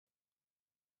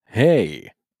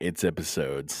Hey, it's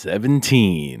episode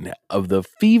 17 of the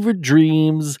Fever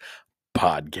Dreams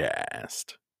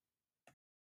podcast.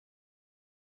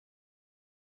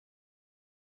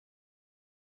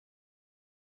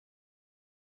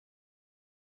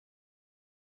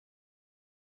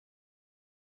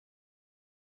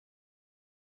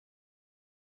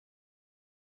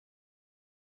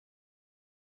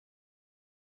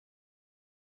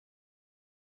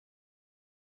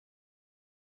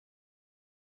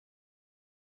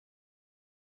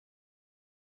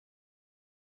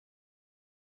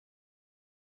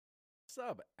 What's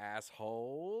up,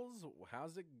 assholes?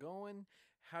 How's it going?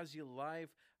 How's your life?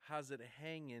 How's it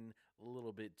hanging a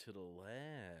little bit to the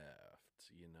left?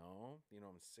 You know what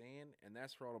I'm saying? And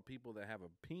that's for all the people that have a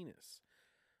penis.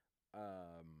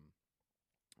 Um,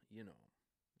 you know,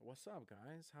 what's up,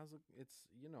 guys? How's it?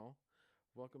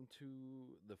 Welcome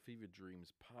to the Fever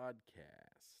Dreams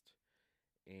podcast.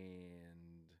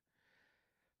 And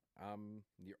I'm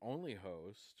your only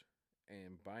host.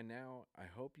 And by now, I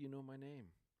hope you know my name.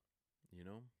 You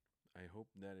know, I hope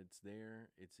that it's there,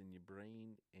 it's in your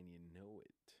brain, and you know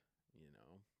it. You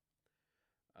know,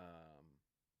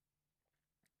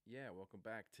 yeah. Welcome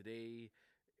back. Today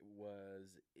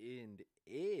was and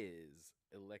is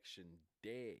election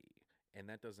day, and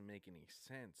that doesn't make any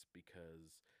sense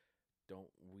because don't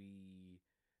we,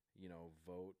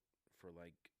 vote for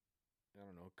like I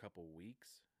don't know, a couple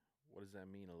weeks? What does that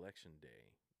mean, election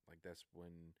day? Like that's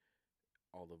when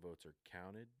all the votes are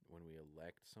counted when we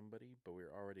elect somebody, but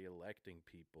we're already electing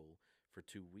people for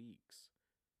 2 weeks,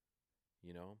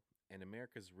 you know? And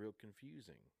America's real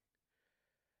confusing.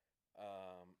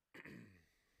 Um,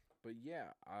 but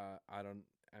yeah, I don't,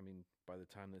 I mean, by the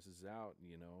time this is out,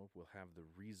 we'll have the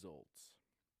results.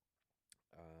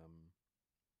 Um,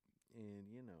 and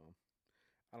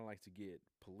I don't like to get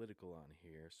political on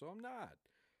here, so I'm not.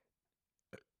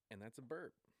 And that's a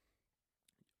burp.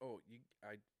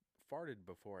 I farted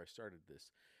before I started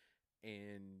this.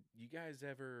 And you guys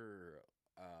ever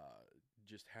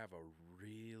just have a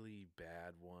really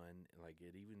bad one? Like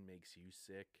it even makes you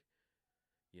sick?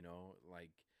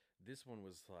 Like this one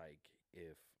was like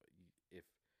if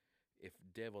if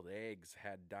deviled eggs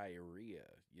had diarrhea,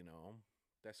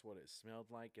 That's what it smelled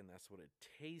like and that's what it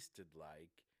tasted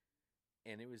like.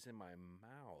 And it was in my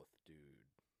mouth, dude.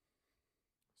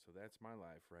 So that's my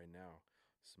life right now.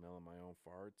 Smelling my own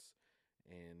farts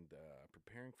and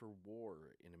preparing for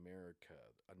war in America.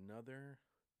 Another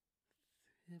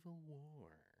civil war,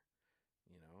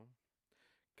 you know?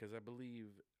 Because I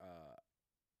believe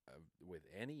with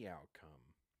any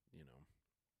outcome, you know,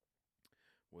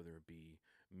 whether it be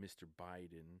Mr.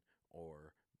 Biden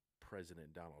or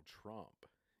President Donald Trump,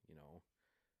 you know,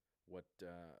 what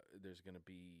there's going to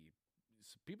be,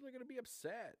 people are going to be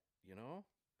upset, you know?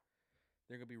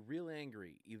 They're going to be real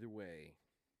angry either way.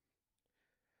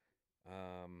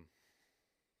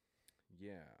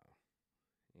 Yeah.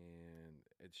 And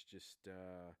it's just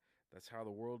that's how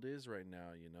the world is right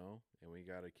now, and we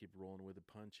got to keep rolling with the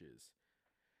punches.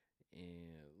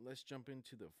 And let's jump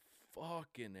into the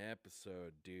fucking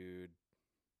episode, dude.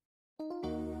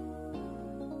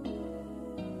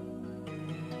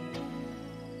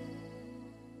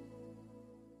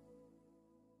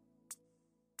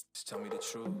 Just tell me the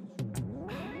truth.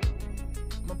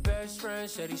 My best friend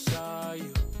said he saw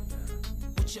you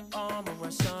with your arm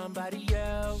around somebody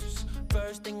else.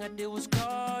 First thing I did was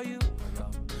call you,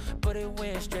 but it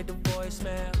went straight to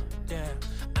voicemail. Damn,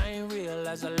 I ain't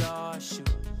realize I lost you.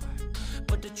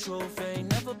 But the truth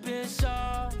ain't never been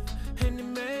solved, and it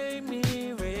made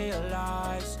me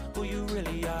realize who you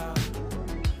really are.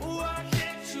 Why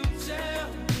can't you tell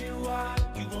me why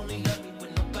you only love me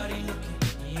when nobody looking?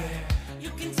 Yeah, you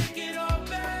can take it all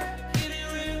back, it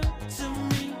ain't real to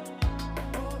me.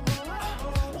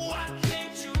 Why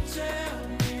can't you tell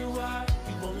me why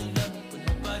you only love me when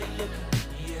nobody looking?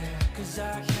 Yeah, 'cause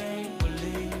I can't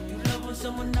believe you love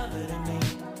someone other than me.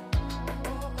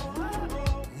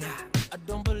 I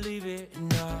don't believe it,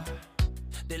 nah.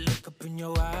 They look up in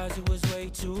your eyes, it was way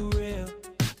too real.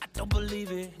 I don't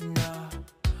believe it, nah.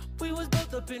 We was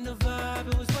both up in the vibe,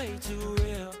 it was way too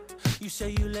real. You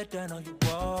say you let down all your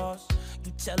walls.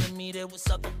 You telling me there was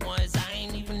other ones I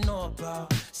ain't even know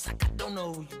about. It's like I don't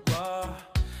know who you are.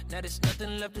 Now there's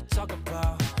nothing left to talk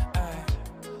about. Ay.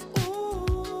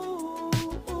 Ooh,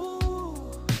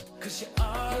 ooh, 'cause you're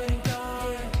already gone.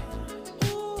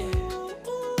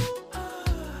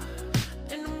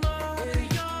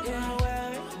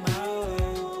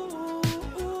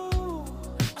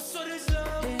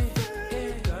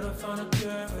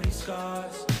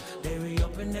 They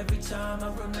reopen every time I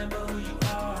remember who you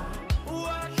are.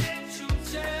 Why can't you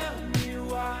tell me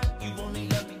why you only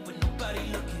love me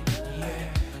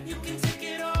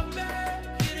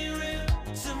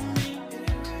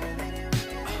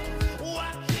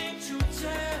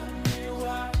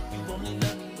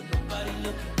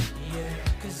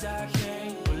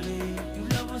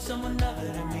loving someone other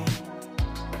than me.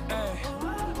 Hey,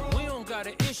 we don't got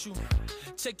an issue.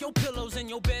 Take your pillows and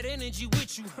your bed energy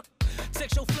with you.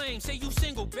 Text your flame, say you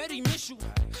single, bet he miss you.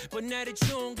 But now that you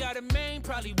don't got a man,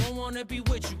 probably won't wanna be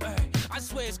with you. Ay, I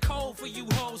swear it's cold for you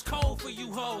hoes, cold for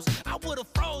you hoes. I would've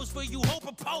froze for you, hope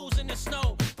propose in the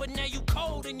snow. But now you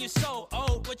cold and you're so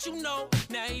old. But you know,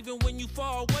 now even when you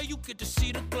fall away, you get to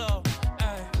see the glow.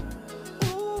 Ay.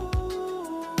 Ooh,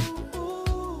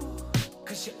 ooh,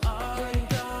 cause you're already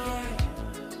gone.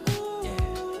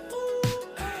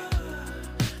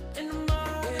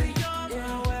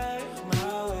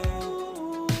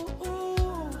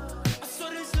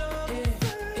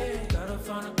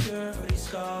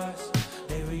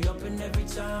 They reopen every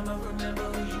time I remember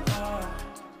who you are.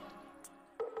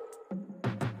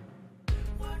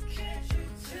 Why can't you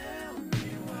tell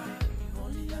me why you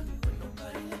only love me when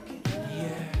nobody looking?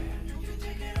 Yeah, you can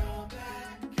take it all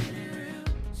back, get it real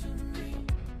to me.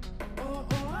 Oh,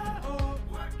 oh, oh, oh.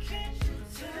 Why can't you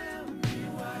tell me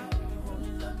why you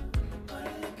only love me when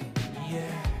nobody looking?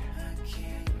 Yeah, I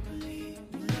can't believe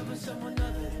you loving someone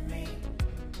other than me.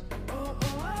 Oh, oh,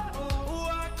 oh, oh.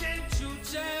 Why can't you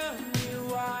tell me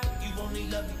why you only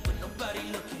love me when nobody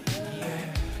looking?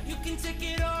 Yeah, you can take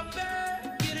it all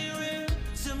back, get it real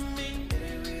to me.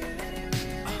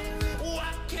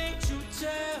 Why can't you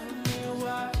tell me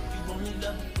why you only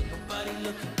love me when nobody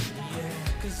looking? Yeah,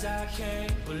 cause I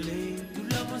can't believe you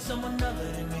loving someone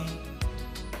other than me.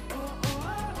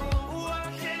 Why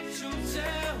can't you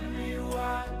tell me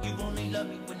why you only love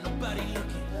me when nobody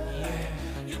looking? Yeah,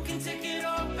 you can take it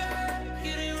all back,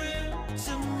 get it real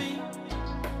to me.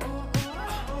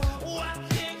 Why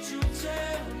can't you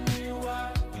tell me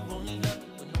why you only love me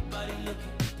when nobody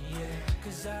looking? Yeah,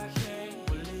 cause I can't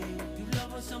believe you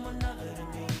loving someone other than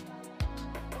me.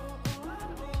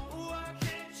 Why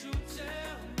can't you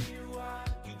tell me why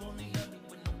you only love me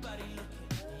when nobody looking?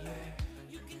 Yeah,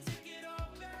 you can take it all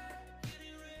back, get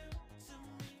it real to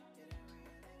me.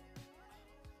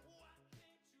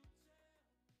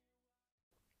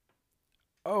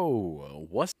 Oh,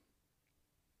 what's.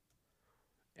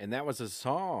 And that was a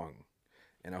song.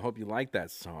 And I hope you like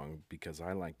that song because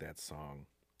I like that song.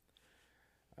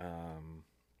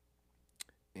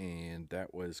 And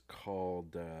that was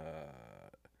called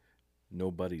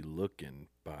Nobody Looking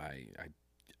by,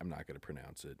 I'm not going to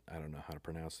pronounce it. I don't know how to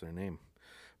pronounce their name.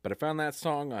 But I found that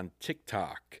song on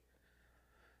TikTok.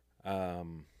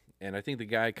 And I think the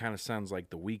guy kind of sounds like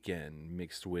The Weeknd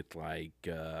mixed with like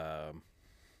The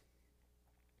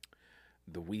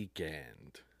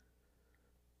Weeknd.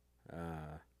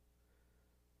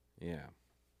 Yeah.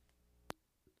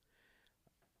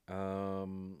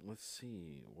 Let's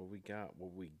see what we got.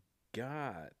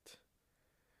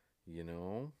 You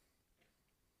know.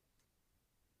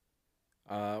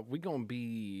 We gonna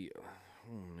be.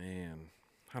 Oh man,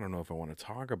 I don't know if I want to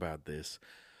talk about this.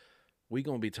 We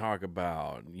gonna be talking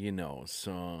about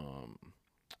some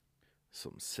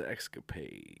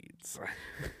sexcapades.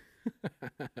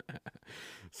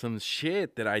 Some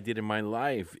shit that I did in my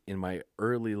life, in my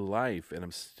early life, and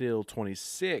I'm still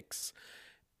 26,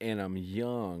 and I'm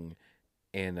young,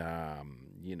 and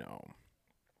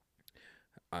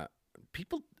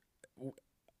people.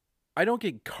 I don't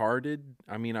get carded.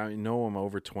 I mean, I know I'm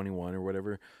over 21 or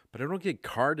whatever, but I don't get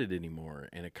carded anymore,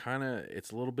 and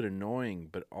it's a little bit annoying,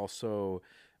 but also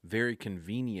very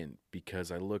convenient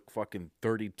because I look fucking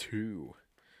 32,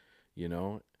 you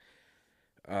know.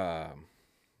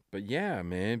 But yeah,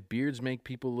 man, beards make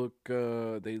people look.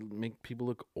 They make people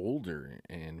look older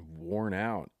and worn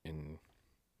out, and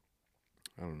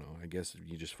I don't know. I guess if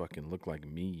you just fucking look like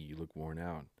me, you look worn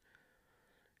out.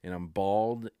 And I'm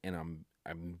bald, and I'm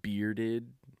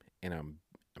bearded, and I'm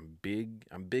big.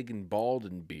 I'm big and bald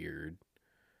and beard.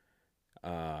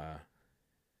 I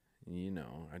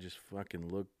just fucking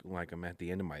look like I'm at the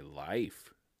end of my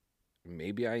life.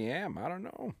 Maybe I am. I don't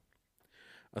know.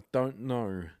 I don't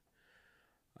know.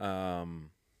 But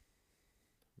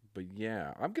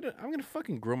yeah, I'm gonna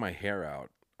fucking grow my hair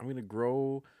out. I'm gonna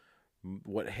grow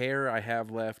what hair I have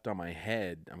left on my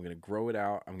head. I'm gonna grow it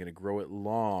out. I'm gonna grow it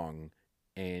long.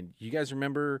 And you guys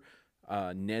remember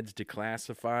Ned's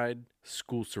Declassified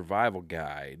School Survival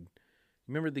Guide?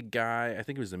 Remember the guy? I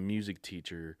think it was a music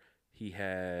teacher. He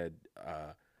had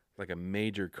like a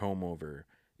major comb over.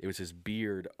 It was his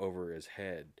beard over his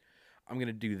head. I'm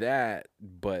gonna do that,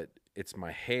 but it's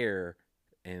my hair,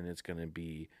 and it's gonna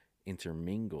be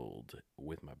intermingled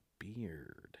with my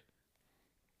beard,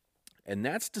 and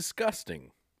that's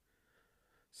disgusting.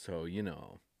 So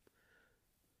that's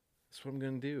what I'm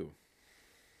gonna do.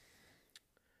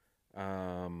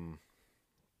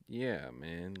 Yeah,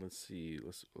 man. Let's see.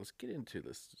 Let's get into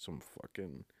this some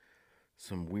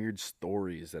some weird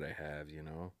stories that I have, you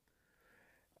know.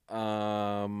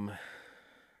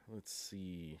 Let's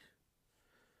see.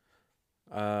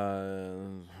 I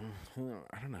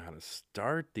don't know how to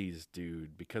start these,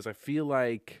 dude, because I feel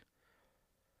like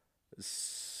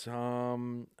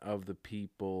some of the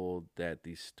people that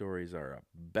these stories are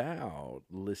about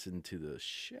listen to the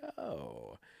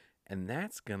show, and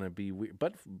that's gonna be weird.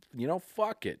 But you know,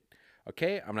 fuck it.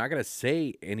 Okay, I'm not gonna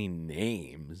say any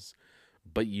names,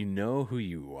 but you know who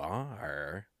you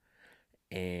are,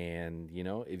 and you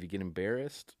know if you get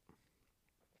embarrassed,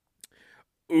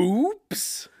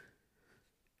 oops,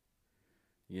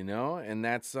 you know, and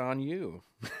that's on you.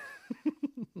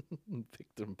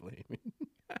 Victim blaming.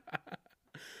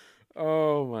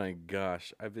 Oh my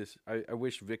gosh. I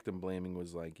wish victim blaming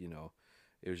was like, you know,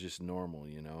 it was just normal,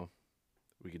 you know.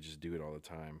 We could just do it all the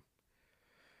time.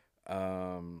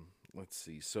 Let's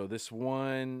see. So this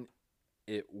one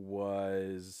it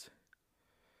was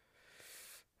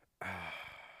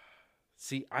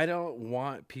see, I don't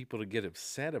want people to get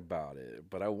upset about it,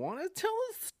 but I want to tell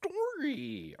a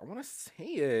story. I want to say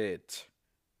it.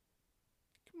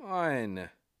 Come on.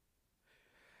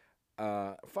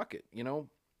 Fuck it, you know.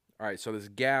 All right, so this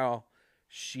gal,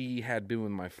 she had been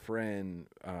with my friend.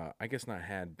 I guess not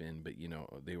had been, but you know,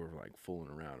 they were like fooling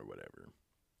around or whatever.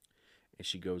 And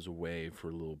she goes away for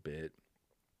a little bit.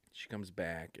 She comes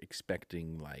back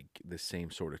expecting like the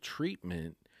same sort of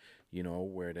treatment, you know,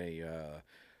 where they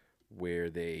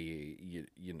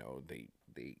you know they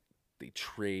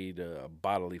trade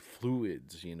bodily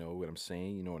fluids. You know what I'm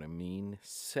saying? You know what I mean?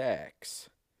 Sex.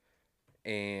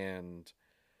 And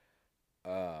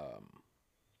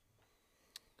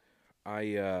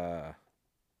I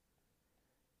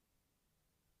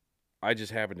I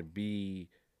just happened to be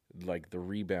like the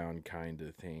rebound kind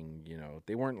of thing, you know.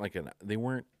 They weren't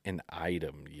an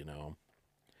item, you know.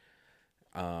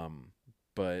 Um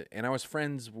but and I was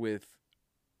pretty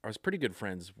good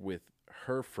friends with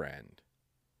her friend.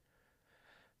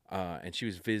 And she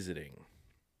was visiting.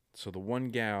 So the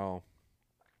one gal,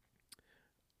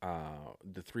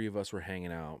 the three of us were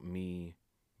hanging out, me,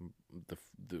 the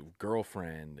the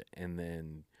girlfriend, and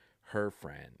then her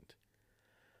friend.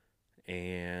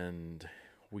 And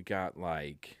we got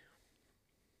like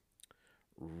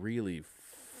really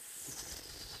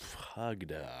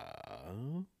hugged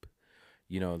up.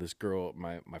 You know, this girl,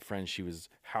 my friend, she was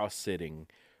house sitting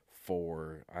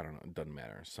for, I don't know, it doesn't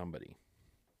matter, somebody.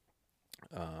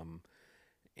 Um,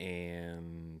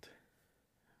 and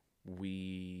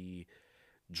we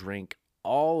drank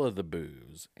all of the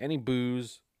booze. Any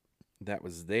booze that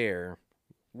was there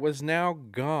was now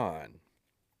gone.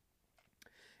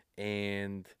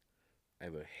 And I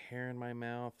have a hair in my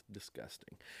mouth,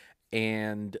 disgusting.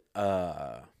 And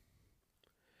let's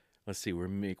see,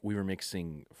 we were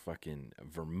mixing fucking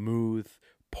vermouth,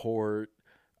 port,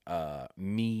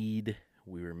 mead.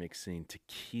 We were mixing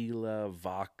tequila,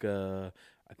 vodka,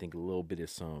 I think a little bit of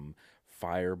some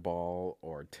Fireball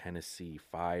or Tennessee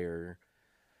Fire,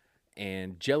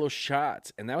 and Jello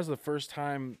shots. And that was the first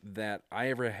time that I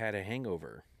ever had a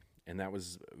hangover. And that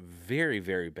was very,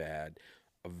 very bad.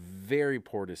 A very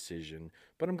poor decision.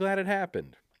 But I'm glad it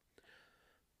happened.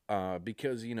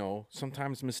 Because, you know,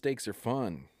 sometimes mistakes are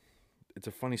fun. It's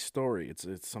a funny story.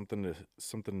 It's something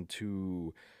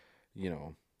to, you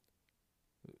know,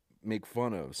 make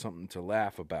fun of, something to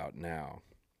laugh about now.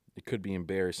 It could be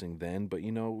embarrassing then, but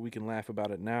you know, we can laugh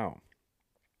about it now.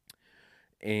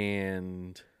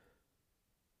 And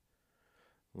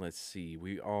let's see,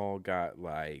 we all got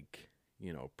like,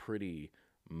 you know, pretty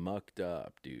mucked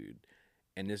up, dude.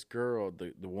 And this girl,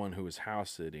 the one who was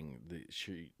house sitting,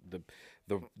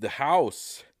 the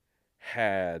house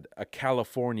had a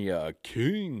California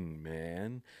king,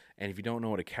 man. And if you don't know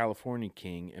what a California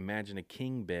king, imagine a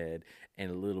king bed and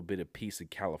a little bit of piece of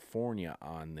California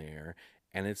on there,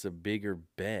 and it's a bigger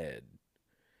bed.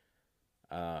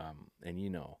 And you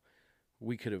know,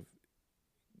 we could have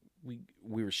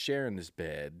we were sharing this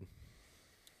bed,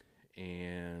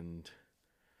 and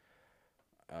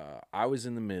I was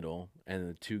in the middle, and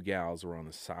the two gals were on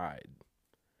the side.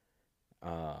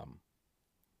 Um,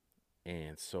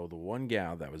 and so the one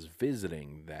gal that was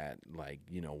visiting that, like,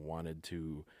 you know, wanted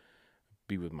to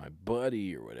be with my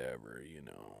buddy or whatever, you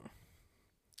know,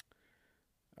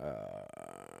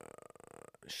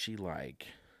 she like,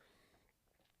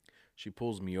 she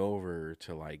pulls me over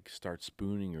to like start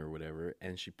spooning or whatever,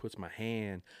 and she puts my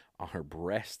hand on her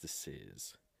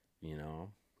breastises, you know,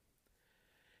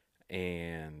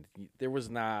 and there was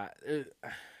not,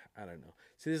 I don't know.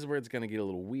 See, this is where it's going to get a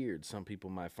little weird. Some people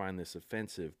might find this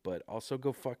offensive, but also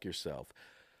go fuck yourself.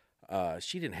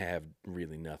 She didn't have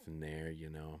really nothing there, you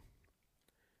know.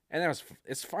 and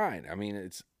it's fine. I mean,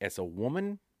 it's a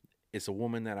woman. It's a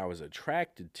woman that I was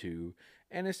attracted to,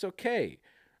 and it's okay.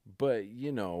 But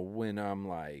when I'm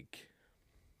like,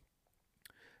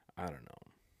 I don't know,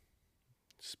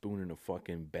 spooning a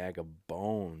fucking bag of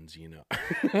bones.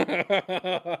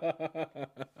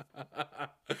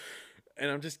 And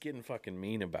I'm just getting fucking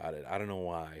mean about it. I don't know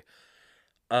why.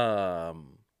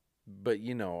 Um, but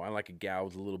I like a gal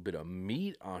with a little bit of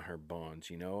meat on her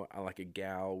bones. I like a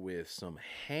gal with some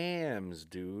hams,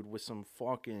 dude, with some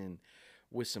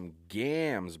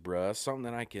gams, bruh. Something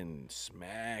that I can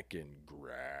smack and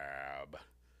grab.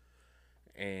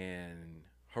 And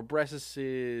her breasts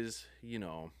is,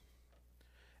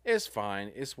 it's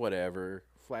fine. It's whatever.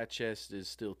 Flat chest is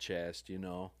still chest.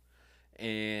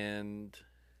 And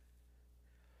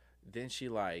then she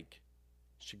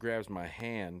grabs my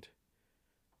hand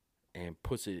and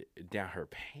puts it down her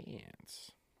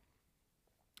pants.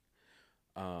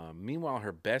 Meanwhile,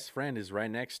 her best friend is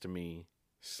right next to me,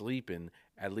 sleeping.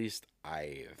 At least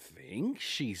I think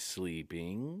she's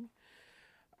sleeping.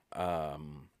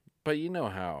 But you know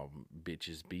how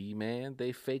bitches be, man.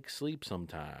 They fake sleep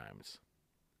sometimes.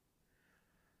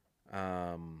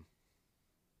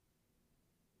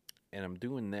 And I'm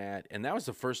doing that. And that was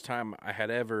the first time I had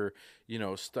ever,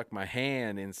 stuck my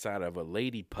hand inside of a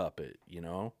lady puppet.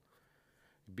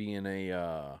 Being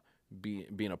a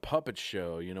puppet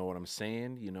show, you know what I'm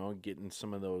saying? Getting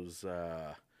some of those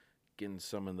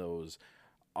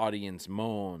audience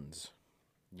moans.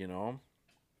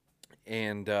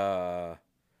 And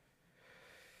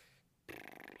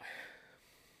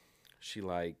she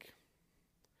you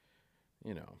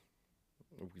know,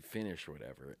 we finished or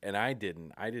whatever. And I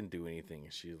didn't do anything.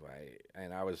 She's like,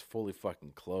 and I was fully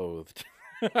fucking clothed.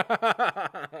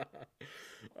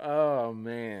 Oh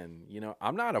man,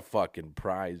 I'm not a fucking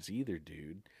prize either,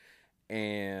 dude.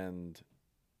 And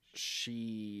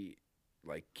she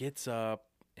gets up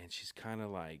and she's kind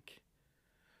of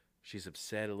she's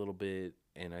upset a little bit,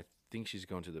 and I think she's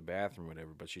going to the bathroom or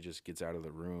whatever, but she just gets out of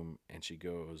the room and she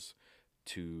goes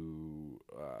to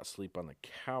sleep on the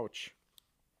couch.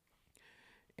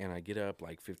 And I get up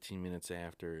 15 minutes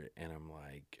after, and I'm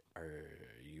like, "Are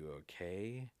you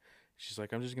okay?" She's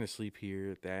like, "I'm just going to sleep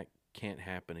here. That can't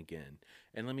happen again."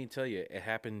 And let me tell you, it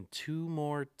happened 2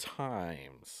 more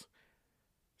times.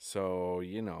 So,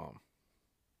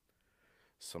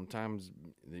 sometimes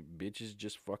the bitches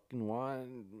just fucking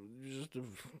want just to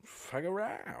fuck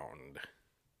around.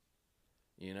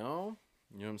 You know?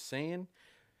 You know what I'm saying?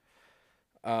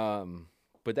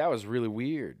 But that was really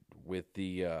weird with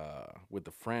the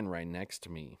friend right next to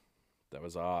me. That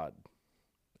was odd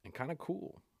and kind of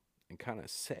cool and kind of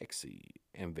sexy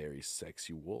and very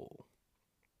sexual.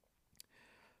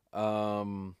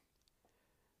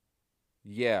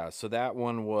 Yeah, so that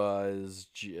one was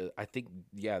I think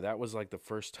that was the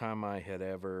first time I had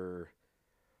ever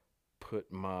put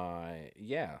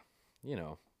you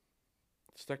know,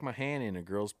 stuck my hand in a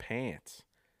girl's pants.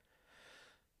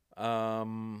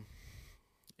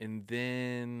 And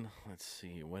then let's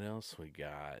see what else we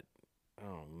got.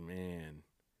 Oh man.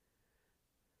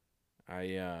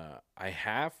 I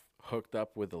half hooked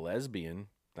up with a lesbian.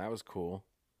 That was cool.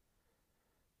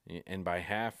 And by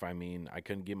half, I mean I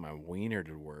couldn't get my wiener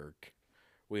to work.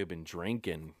 We had been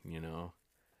drinking. Yeah,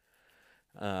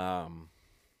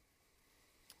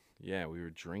 we were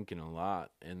drinking a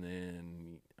lot, and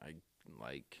then I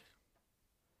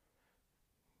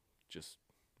just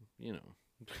you know,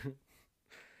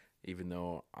 even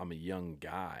though I'm a young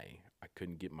guy, I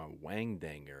couldn't get my wang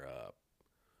danger up.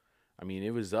 I mean,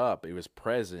 it was up, it was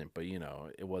present, but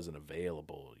it wasn't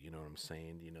available. You know what I'm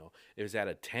saying? It was at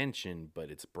attention,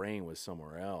 but its brain was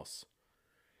somewhere else.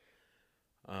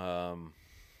 Um,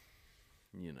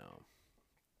 you know,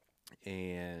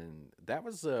 and that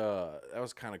was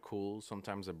kind of cool.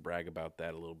 Sometimes I brag about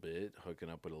that a little bit,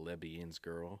 hooking up with a Lebanese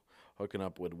girl, hooking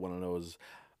up with one of those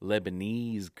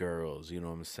Lebanese girls. You know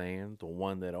what I'm saying? The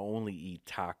one that only eat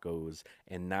tacos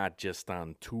and not just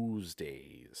on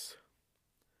Tuesdays.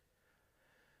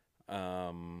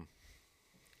 Um,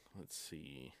 let's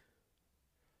see.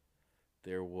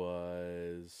 There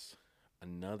was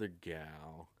another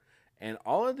gal. And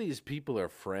all of these people are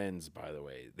friends, by the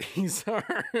way. These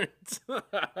aren't.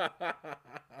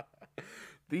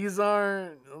 These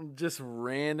aren't just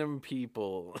random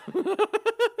people.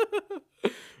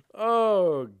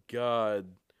 Oh, God.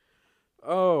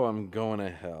 Oh, I'm going to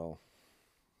hell.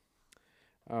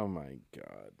 Oh, my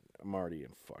God. I'm already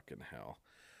in fucking hell.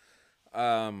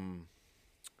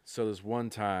 So this one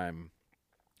time,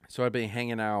 so I've been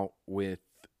hanging out with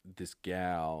this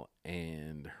gal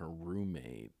and her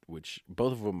roommate, which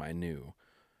both of them I knew.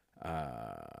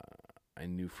 I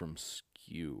knew from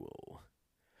school.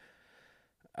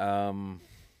 Um,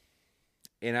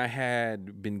 and I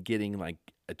had been getting like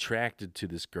attracted to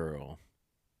this girl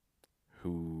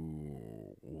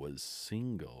who was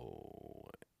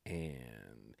single,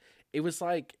 and it was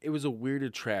like it was a weird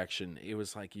attraction. It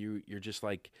was like you're just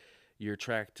like you're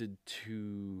attracted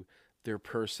to their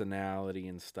personality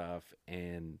and stuff,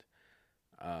 and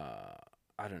uh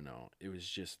I don't know. It was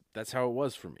just that's how it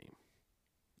was for me.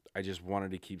 I just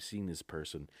wanted to keep seeing this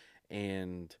person.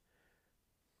 And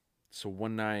so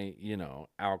one night,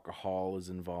 alcohol is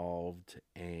involved,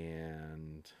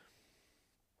 and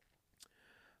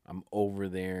I'm over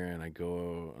there, and I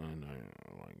go and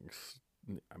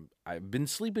I've been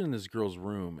sleeping in this girl's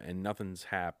room and nothing's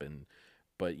happened,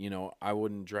 but I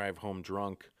wouldn't drive home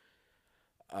drunk.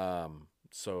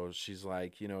 So she's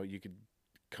like, you could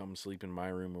come sleep in my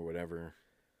room or whatever.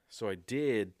 So I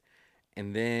did,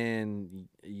 and then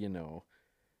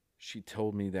she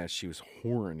told me that she was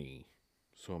horny.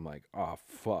 So I'm like, oh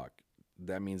fuck,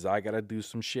 that means I gotta do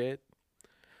some shit.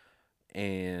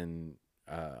 And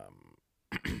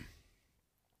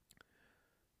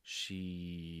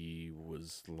she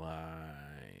was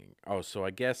like, oh, so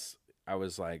I guess I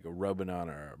was like rubbing on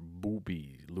her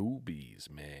loobies,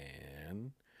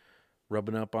 man.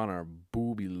 Rubbing up on our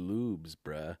booby lubes,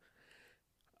 bruh.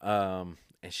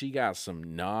 And she got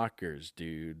some knockers,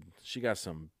 dude. She got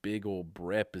some big old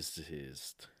breakfast.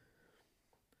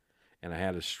 And I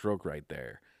had a stroke right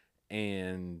there.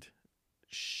 And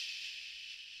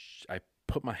I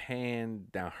put my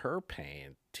hand down her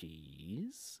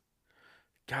panties.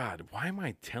 God, why am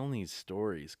I telling these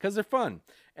stories? Because they're fun.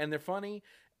 And they're funny.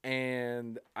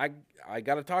 And I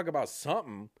got to talk about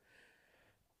something.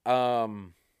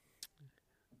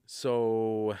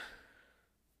 So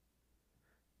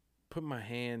put my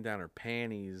hand down her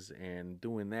panties and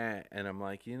doing that, and I'm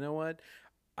like, you know what?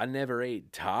 I never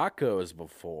ate tacos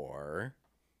before,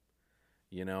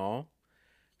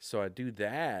 So I do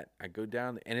that. I go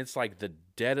down, and it's like the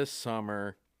dead of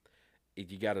summer.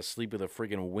 You got to sleep with a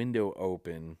freaking window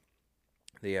open.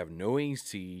 They have no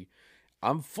AC.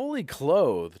 I'm fully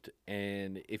clothed,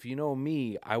 and if you know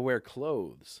me, I wear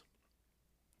clothes.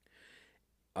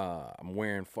 I'm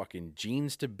wearing fucking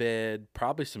jeans to bed,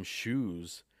 probably some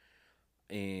shoes,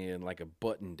 and like a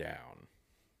button down,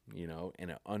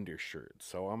 and an undershirt.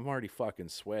 So I'm already fucking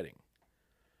sweating.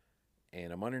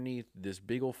 And I'm underneath this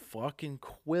big old fucking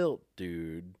quilt,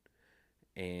 dude.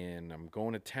 And I'm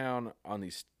going to town on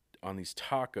these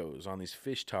tacos, on these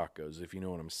fish tacos, if you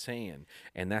know what I'm saying.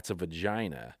 And that's a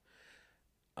vagina.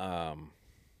 And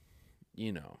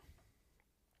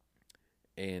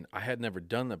I had never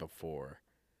done that before.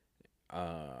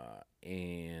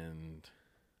 And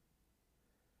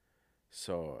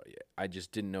so I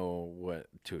just didn't know what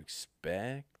to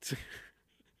expect.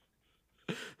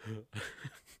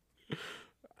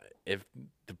 If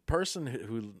the person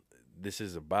who this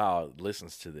is about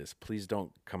listens to this, please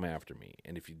don't come after me.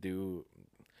 And if you do,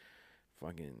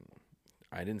 fucking,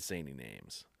 I didn't say any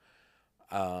names.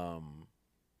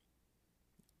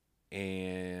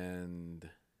 And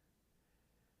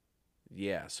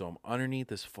yeah, so I'm underneath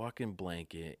this fucking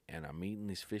blanket and I'm eating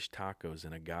these fish tacos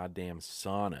in a goddamn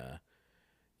sauna,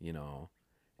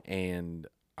 and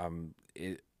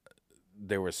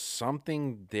there was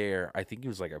something there. I think it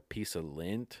was like a piece of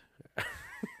lint.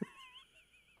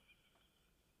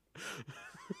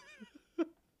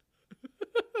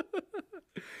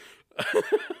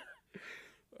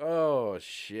 Oh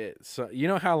shit. So you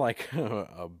know how like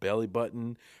a belly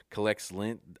button collects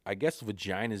lint? I guess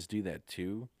vaginas do that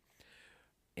too.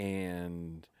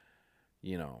 And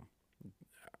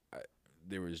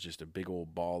there was just a big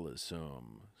old ball of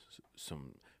some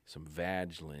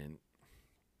vag lint,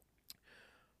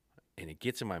 and it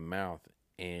gets in my mouth,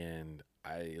 and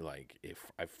I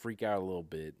freak out a little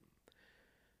bit,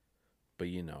 but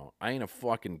I ain't a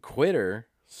fucking quitter,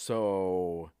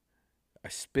 so I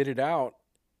spit it out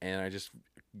and I just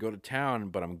go to town,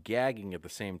 but I'm gagging at the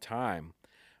same time.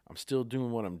 I'm still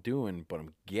doing what I'm doing, but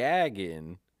I'm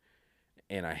gagging,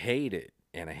 and I hate it,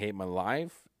 and I hate my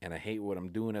life, and I hate what I'm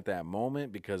doing at that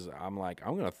moment, because I'm like,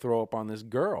 I'm gonna throw up on this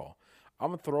girl. I'm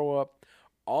gonna throw up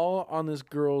all on this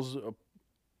girl's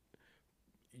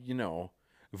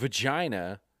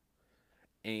vagina,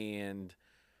 and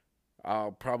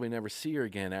I'll probably never see her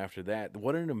again after that.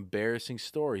 What an embarrassing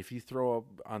story. If you throw up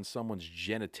on someone's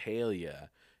genitalia,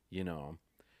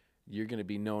 you're going to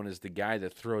be known as the guy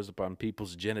that throws up on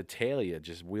people's genitalia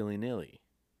just willy-nilly.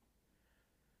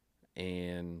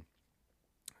 And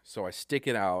so I stick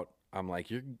it out. I'm like,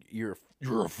 you're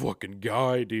a fucking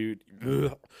guy, dude.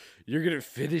 Ugh. You're going to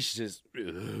finish this.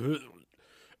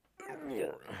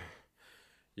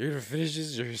 You're gonna finish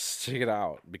this or stick it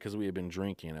out because we had been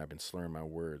drinking and I've been slurring my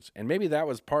words. And maybe that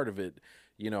was part of it,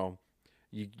 you know.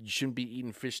 You shouldn't be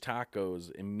eating fish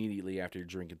tacos immediately after you're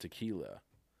drinking tequila.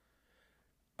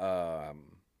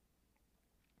 Um,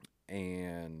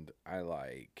 and I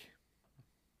like,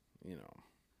 you know,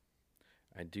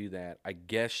 I do that. I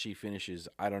guess she finishes.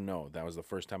 I don't know. That was the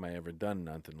first time I ever done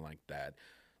nothing like that,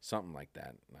 something like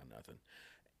that. Not nothing.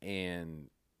 And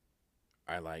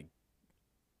I like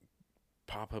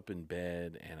pop up in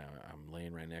bed and I'm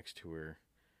laying right next to her,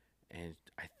 and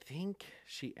I think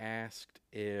she asked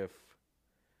if.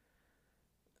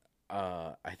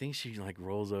 I think she like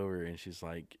rolls over and she's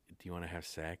like, "Do you want to have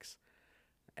sex?"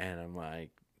 And I'm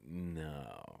like,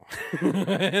 no.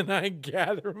 And I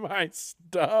gather my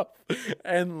stuff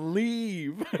and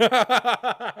leave.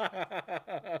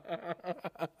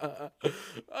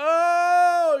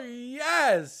 Oh,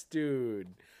 yes,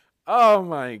 dude. Oh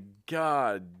my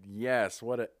God. Yes.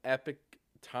 What an epic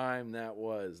time that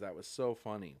was. That was so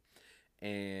funny.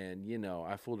 And,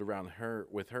 I fooled around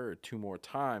with her two more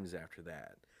times after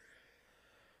that.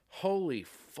 Holy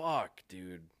fuck,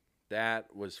 dude.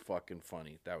 That was fucking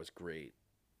funny. That was great.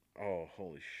 Oh,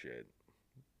 holy shit.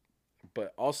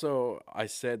 But also, I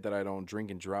said that I don't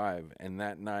drink and drive. And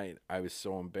that night, I was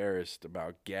so embarrassed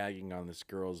about gagging on this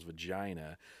girl's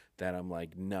vagina that I'm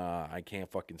like, nah, I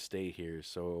can't fucking stay here.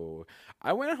 So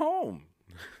I went home.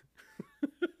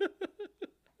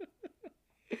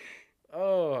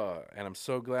 Oh, and I'm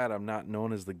so glad I'm not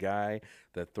known as the guy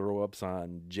that throw ups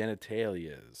on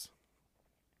genitalias.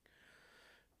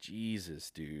 Jesus,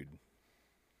 dude.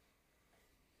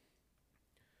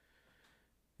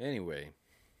 Anyway,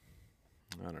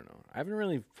 I don't know. I haven't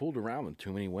really fooled around with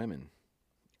too many women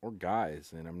or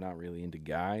guys, and I'm not really into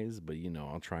guys, but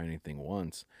I'll try anything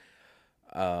once.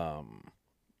 Um,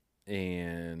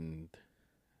 and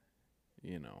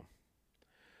you know,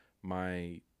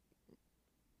 my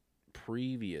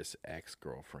previous ex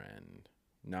girlfriend,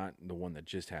 not the one that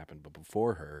just happened, but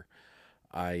before her,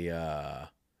 I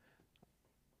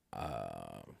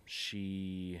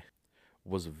she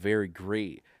was a very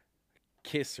great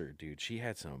kisser, dude. She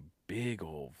had some big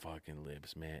old fucking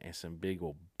lips, man, and some big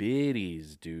old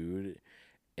bitties, dude.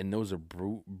 And those are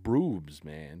broobs,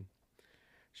 man.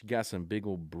 She got some big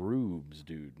old broobs,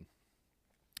 dude.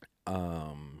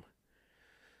 Um,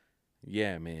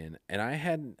 yeah, man. And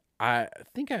I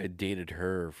think I had dated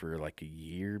her for like a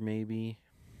year, maybe.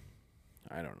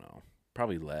 I don't know,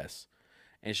 probably less.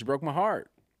 And she broke my heart.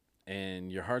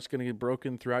 And your heart's gonna get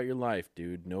broken throughout your life,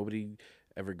 dude. Nobody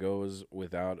ever goes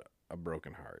without a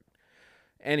broken heart.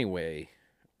 Anyway,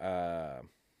 uh,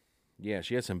 yeah,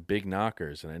 she had some big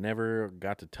knockers, and I never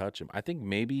got to touch them. I think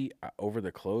maybe over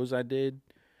the clothes I did,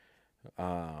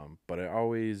 but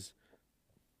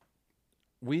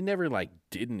we never like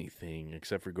did anything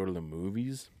except for go to the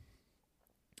movies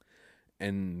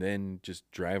and then just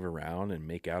drive around and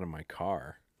make out in my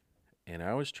car. And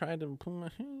I always tried to put my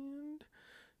hand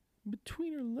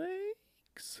between her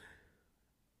legs.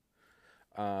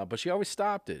 But she always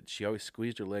stopped it. She always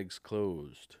squeezed her legs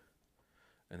closed.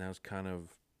 And that was kind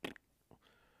of,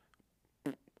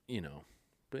 you know,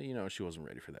 but she wasn't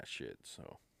ready for that shit.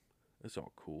 So it's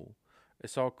all cool.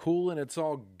 It's all cool and it's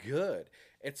all good.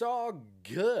 It's all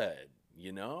good,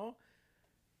 you know?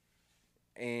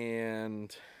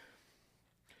 And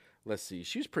let's see.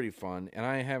 She was pretty fun. And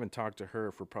I haven't talked to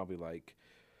her for probably like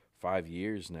 5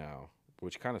 years now,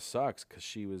 which kind of sucks because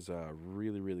she was a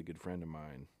really, really good friend of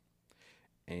mine.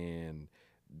 And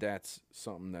that's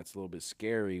something that's a little bit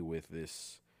scary with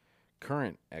this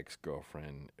current ex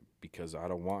girlfriend because I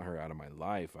don't want her out of my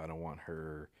life. I don't want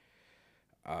her,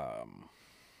 um,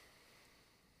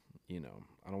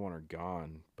 I don't want her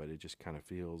gone, but it just kind of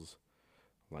feels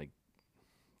like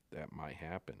that might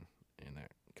happen. And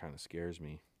that kind of scares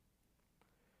me,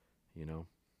 you know?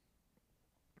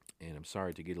 And I'm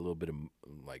sorry to get a little bit of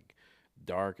like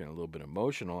dark and a little bit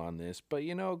emotional on this, but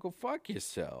go fuck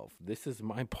yourself. This is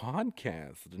my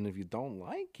podcast, and if you don't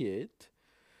like it,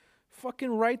 fucking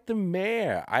write the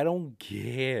mayor. I don't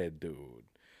care, dude.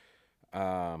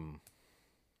 Um,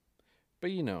 but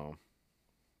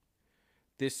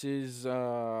this is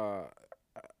it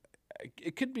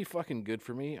could be fucking good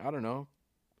for me. I don't know.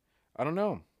 I don't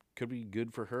know. Could be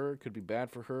good for her. Could be bad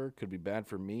for her. Could be bad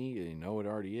for me. It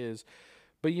already is.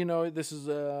 But this is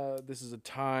a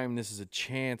time, this is a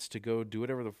chance to go do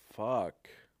whatever the fuck,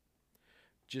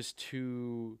 just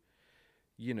to,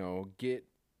 get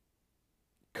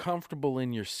comfortable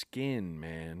in your skin,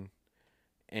 man.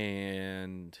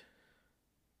 And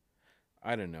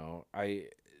I don't know. I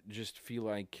just feel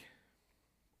like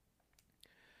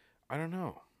I don't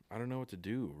know. I don't know what to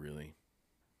do really.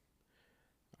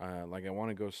 Like, I want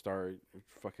to go start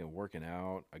fucking working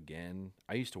out again.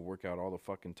 I used to work out all the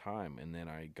fucking time, and then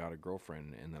I got a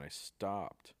girlfriend, and then I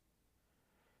stopped.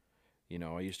 You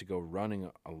know, I used to go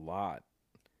running a lot,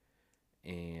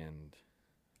 and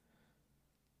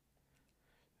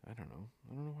I don't know.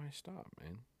 I don't know why I stopped,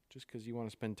 man. Just because you want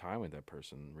to spend time with that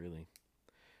person, really.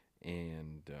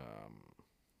 And,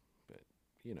 but,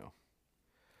 you know,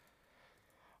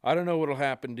 I don't know what'll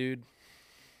happen, dude.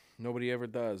 Nobody ever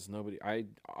does. Nobody. I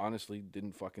honestly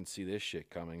didn't fucking see this shit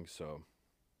coming. So,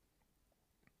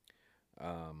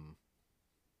 um,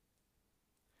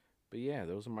 but yeah,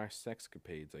 those are my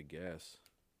sexcapades, I guess.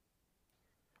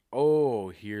 Oh,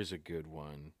 here's a good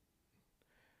one.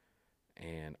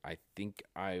 And I think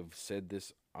I've said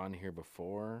this on here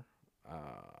before,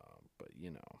 but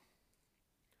you know,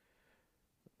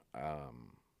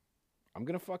 um, I'm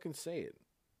gonna fucking say it.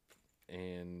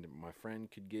 And my friend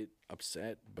could get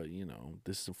upset, but you know,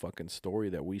 this is a fucking story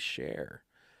that we share.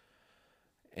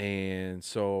 And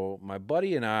so my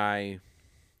buddy and I,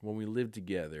 when we lived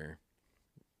together,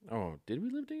 oh, did we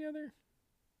live together?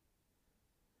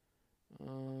 I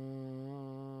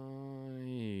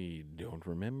don't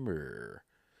remember.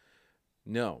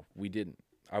 No, we didn't.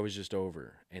 I was just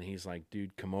over, and he's like,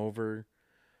 "Dude, come over.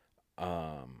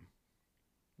 Um,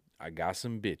 I got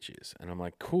some bitches," and I'm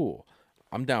like, "Cool,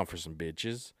 I'm down for some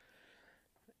bitches."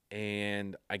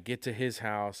 And I get to his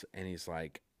house, and he's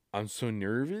like, "I'm so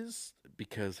nervous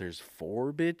because there's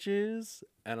 4 bitches,"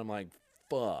 and I'm like,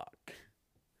 "Fuck."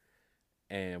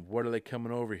 And what are they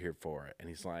coming over here for? And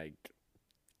he's like,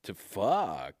 "To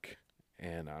fuck."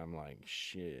 And I'm like,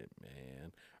 "Shit,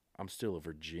 man. I'm still a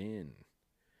virgin.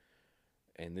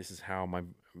 And this is how my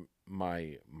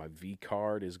V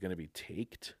card is gonna be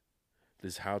taked.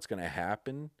 This is how it's gonna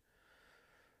happen."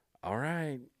 All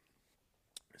right.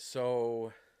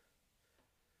 So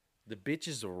the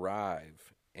bitches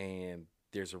arrive, and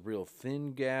there's a real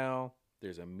thin gal,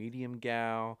 there's a medium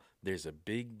gal, there's a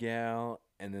big gal,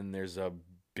 and then there's a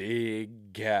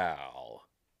big gal.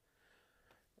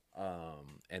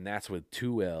 And that's with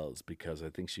 2 L's because I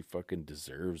think she fucking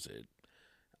deserves it.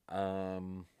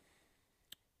 Um,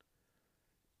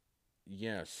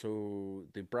 yeah, so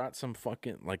they brought some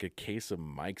fucking, like, a case of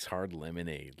Mike's Hard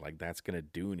Lemonade. Like, that's gonna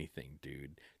do anything,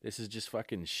 dude. This is just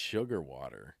fucking sugar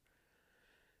water.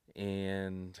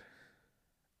 And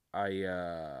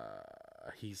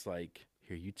he's like,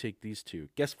 "Here, you take these two.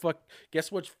 Guess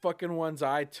which fucking ones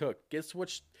I took. Guess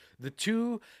which the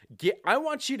two I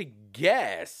want you to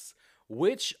guess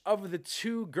which of the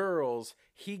 2 girls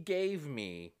he gave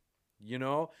me, you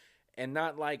know? And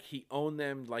not like he owned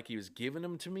them like he was giving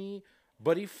them to me,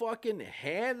 but he fucking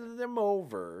handed them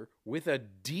over with a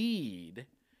deed,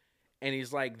 and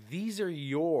he's like, "These are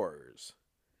yours.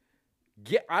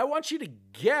 I want you to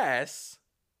guess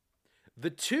the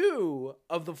 2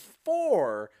 of the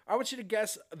 4. I want you to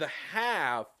guess the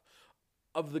half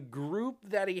of the group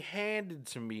that he handed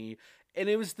to me, and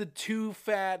it was the 2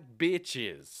 fat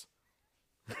bitches."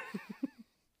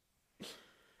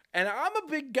 And I'm a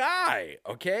big guy,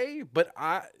 okay? But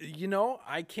I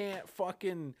can't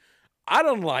fucking, I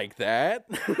don't like that.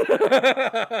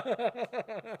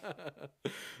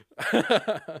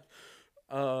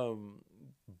 um,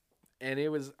 and it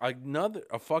was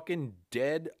a fucking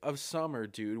dead of summer,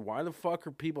 dude. Why the fuck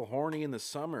are people horny in the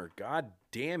summer? God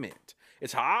damn it.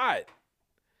 It's hot.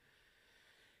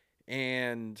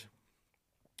 And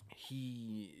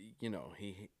he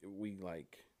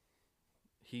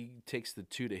takes the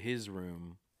 2 to his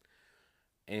room,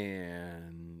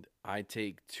 and I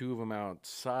take 2 of them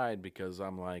outside because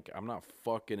I'm like, I'm not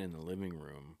fucking in the living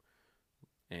room,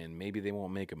 and maybe they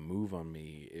won't make a move on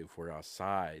me if we're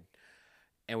outside.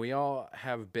 And we all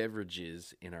have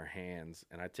beverages in our hands,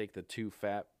 and I take the 2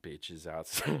 fat bitches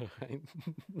outside.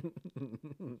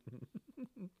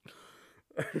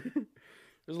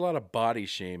 There's a lot of body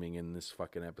shaming in this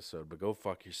fucking episode, but go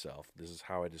fuck yourself. This is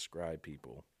how I describe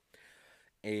people.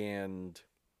 And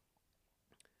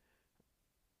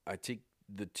I take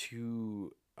the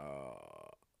 2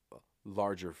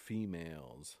 larger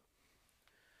females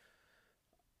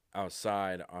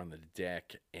outside on the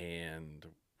deck, and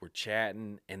we're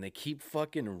chatting, and they keep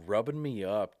fucking rubbing me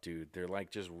up, dude. They're like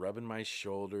just rubbing my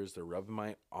shoulders, they're rubbing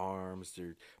my arms,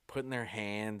 they're putting their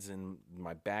hands in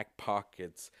my back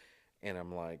pockets, and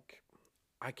I'm like,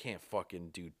 I can't fucking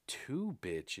do 2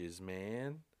 bitches,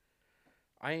 man.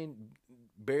 I ain't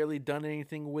barely done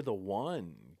anything with a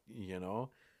 1, you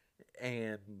know?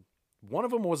 And one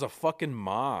of them was a fucking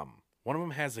mom. One of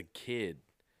them has a kid.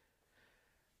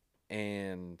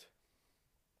 And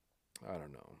I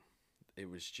don't know. It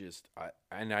was just,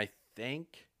 I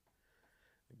think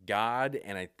God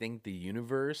and I think the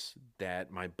universe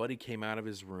that my buddy came out of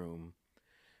his room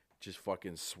just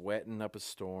fucking sweating up a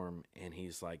storm, and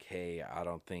he's like, hey, I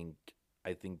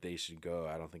think they should go.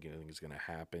 I don't think anything's going to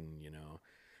happen, you know?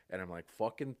 And I'm like,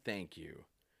 fucking thank you.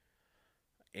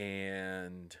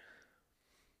 And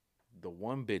the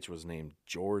one bitch was named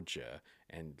Georgia,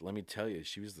 and let me tell you,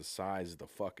 she was the size of the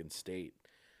fucking state.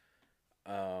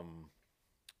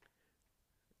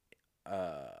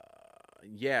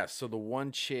 Yeah, so the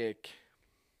one chick,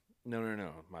 no,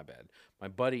 my bad. My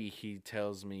buddy, he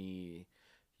tells me,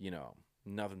 you know,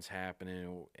 nothing's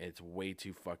happening. It's way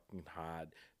too fucking hot.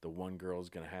 The one girl's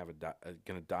gonna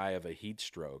gonna die of a heat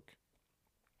stroke.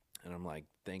 And I'm like,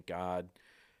 thank God.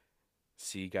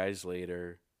 See you guys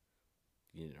later.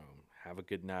 You know, have a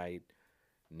good night.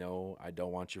 No, I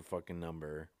don't want your fucking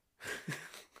number.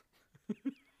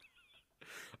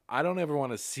 I don't ever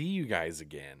want to see you guys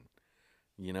again.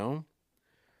 You know?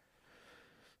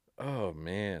 Oh,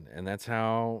 man. And that's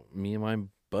how me and my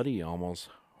buddy almost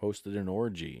hosted an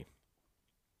orgy.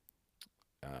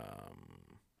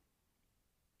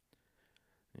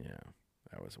 Yeah,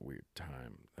 that was a weird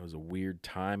time. That was a weird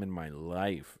time in my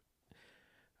life.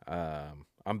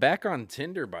 I'm back on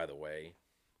Tinder, by the way,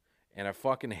 and I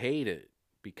fucking hate it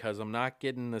because I'm not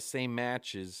getting the same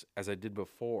matches as I did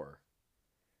before.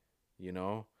 You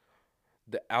know?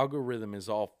 The algorithm is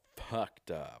all fucked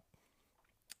up.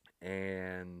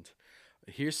 And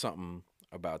here's something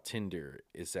about Tinder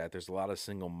is that there's a lot of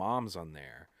single moms on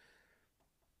there.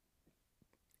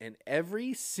 And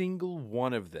every single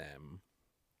one of them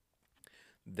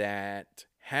that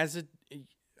has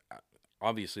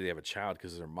obviously they have a child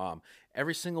because of their mom.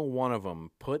 Every single one of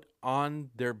them put on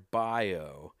their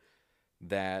bio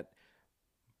that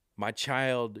my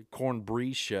child,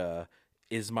 Cornbrecia,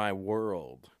 is my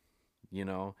world. You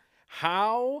know?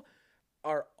 How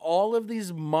are all of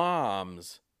these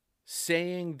moms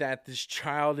saying that this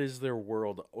child is their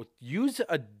world? Use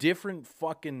a different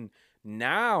fucking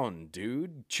noun,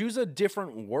 dude. Choose a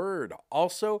different word.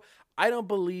 Also, I don't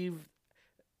believe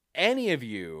any of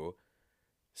you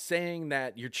saying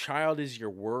that your child is your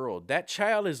world. That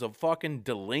child is a fucking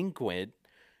delinquent.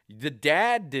 The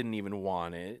dad didn't even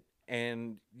want it.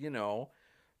 And, you know,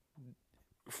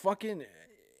 fucking,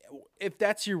 if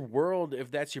that's your world, if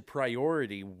that's your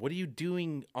priority, what are you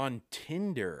doing on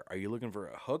Tinder? Are you looking for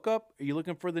a hookup? Are you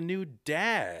looking for the new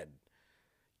dad?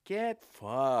 Get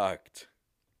fucked.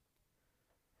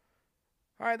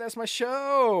 All right, that's my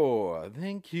show.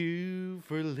 Thank you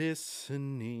for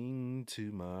listening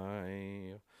to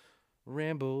my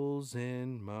rambles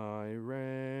and my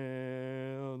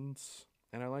rants.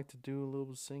 And I like to do a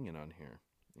little singing on here,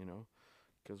 you know,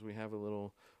 because we have a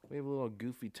little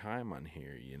goofy time on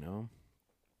here, you know.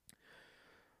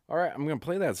 All right, I'm going to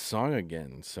play that song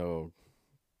again, so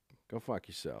go fuck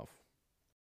yourself.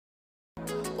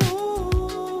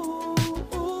 Ooh,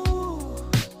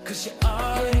 ooh, 'cause you're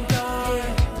already gone.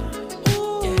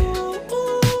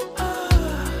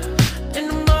 In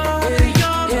the morning,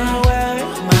 you're my way.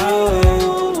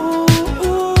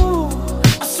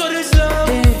 I saw this love.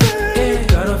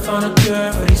 Gotta find a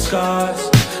cure for these scars.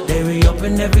 They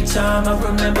reopen every time I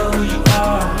remember who you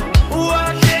are.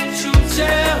 Why can't you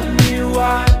tell me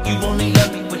why you only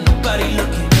love me when nobody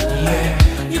looking?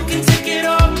 Yeah, you can take it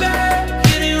all back,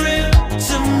 get it real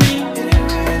to me.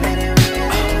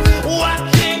 Why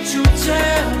can't you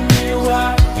tell me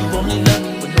why you only love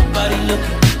me when nobody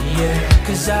looking? Yeah,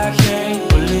 'cause I can't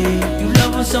believe you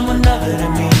loving someone other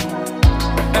than me.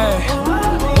 Hey,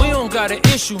 we don't got an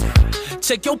issue.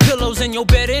 Take your pillows and your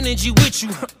bed energy with you.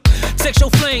 Text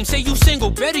your flame, say you single,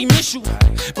 Betty miss you.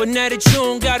 But now that you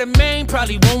don't got a man,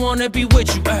 probably won't wanna be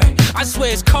with you. Ay, I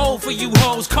swear it's cold for you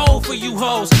hoes, cold for you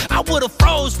hoes. I would've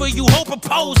froze for you, hope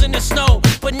propose in the snow.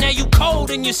 But now you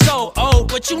cold and you're so old.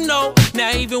 But you know,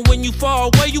 now even when you far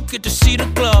away, you get to see the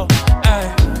glow.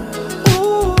 Ay.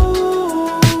 Ooh,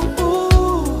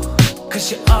 ooh,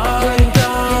 'cause you're already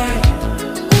gone.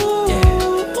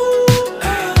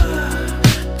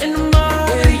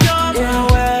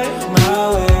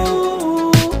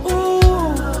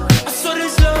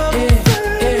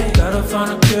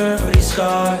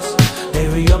 Scars, they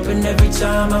reopen every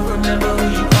time I remember who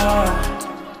you are.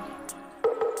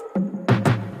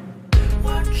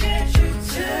 Why can't you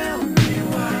tell me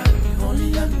why you only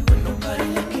love me when nobody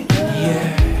looking?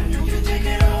 Yeah, you can take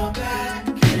it all back,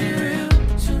 get it real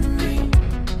to me.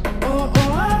 Oh,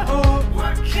 oh, oh,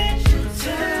 why can't you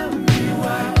tell me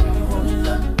why you only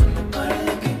love me when nobody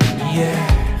looking? Yeah,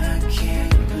 I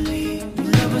can't believe you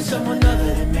loving someone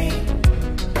other than me.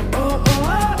 Oh,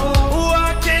 oh, oh,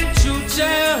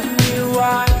 tell me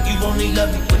why you only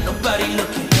love me when nobody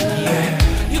looking.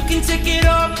 Yeah, you can take it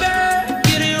all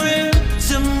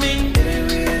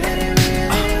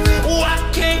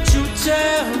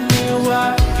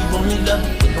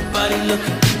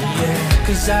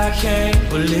Cause I can't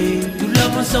believe you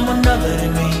loving someone other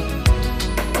than me.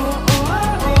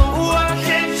 Why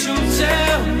can't you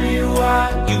tell me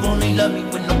why you only love me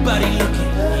when nobody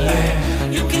looking? Yeah,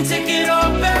 you can take it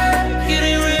all back, it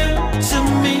ain't real to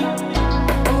me.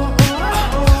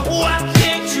 Why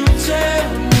can't you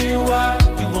tell me why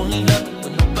you only love me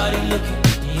when nobody looking?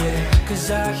 Yeah,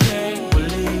 cause I can't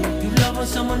believe you loving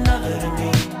someone other than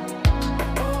me.